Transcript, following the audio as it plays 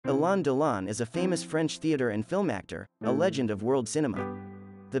Alain Delon is a famous French theater and film actor, a legend of world cinema.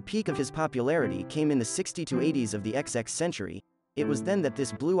 The peak of his popularity came in the 60s to 80s of the XX century. It was then that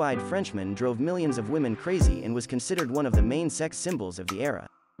this blue-eyed Frenchman drove millions of women crazy and was considered one of the main sex symbols of the era.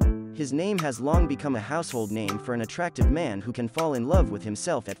 His name has long become a household name for an attractive man who can fall in love with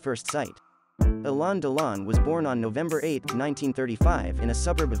himself at first sight. Alain Delon was born on November 8, 1935 in a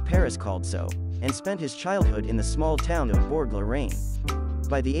suburb of Paris called So, and spent his childhood in the small town of Bourg-la-Reine.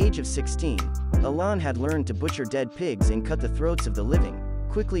 By the age of 16, Alain had learned to butcher dead pigs and cut the throats of the living,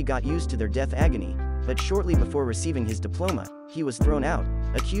 quickly got used to their death agony, but shortly before receiving his diploma, he was thrown out,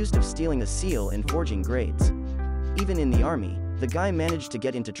 accused of stealing a seal and forging grades. Even in the army, the guy managed to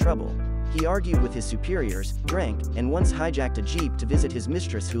get into trouble. He argued with his superiors, drank, and once hijacked a jeep to visit his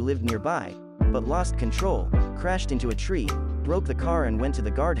mistress who lived nearby, but lost control, crashed into a tree, broke the car and went to the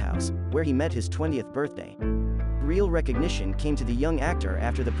guardhouse, where he met his 20th birthday. Real recognition came to the young actor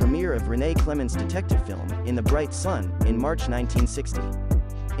after the premiere of René Clément's detective film, In the Bright Sun, in March 1960.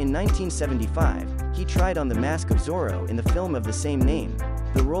 In 1975, he tried on the mask of Zorro in the film of the same name.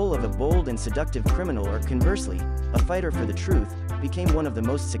 The role of a bold and seductive criminal, or conversely, a fighter for the truth, became one of the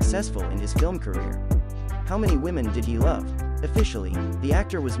most successful in his film career. How many women did he love? Officially, the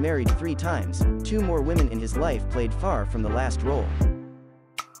actor was married 3 times, 2 more women in his life played far from the last role.